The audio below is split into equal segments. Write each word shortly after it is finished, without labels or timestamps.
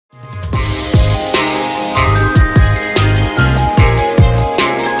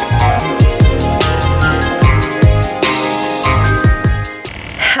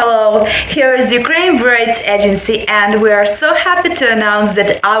here is Ukraine Brides Agency, and we are so happy to announce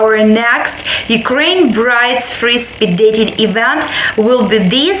that our next Ukraine Brides free speed dating event will be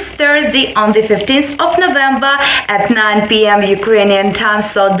this Thursday on the 15th of November at 9 p.m. Ukrainian time,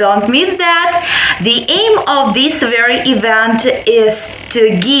 so don't miss that. The aim of this very event is to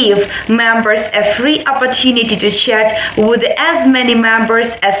give members a free opportunity to chat with as many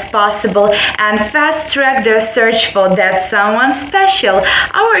members as possible and fast-track their search for that someone special.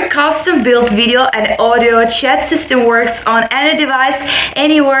 Our custom-built video and audio chat system works on any device,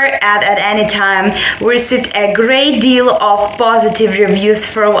 anywhere, and at any time. We received a great deal of positive reviews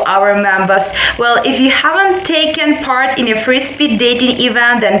from our members. Well, if you haven't taken part in a free speed dating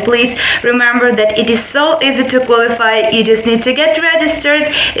event, then please remember that it is so easy to qualify. You just need to get registered.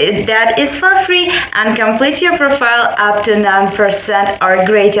 That is for free, and complete your profile up to 9% or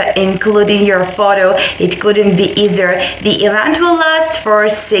greater, including your photo. It couldn't be easier. The event will last for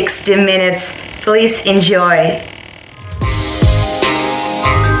 60 minutes. Please enjoy.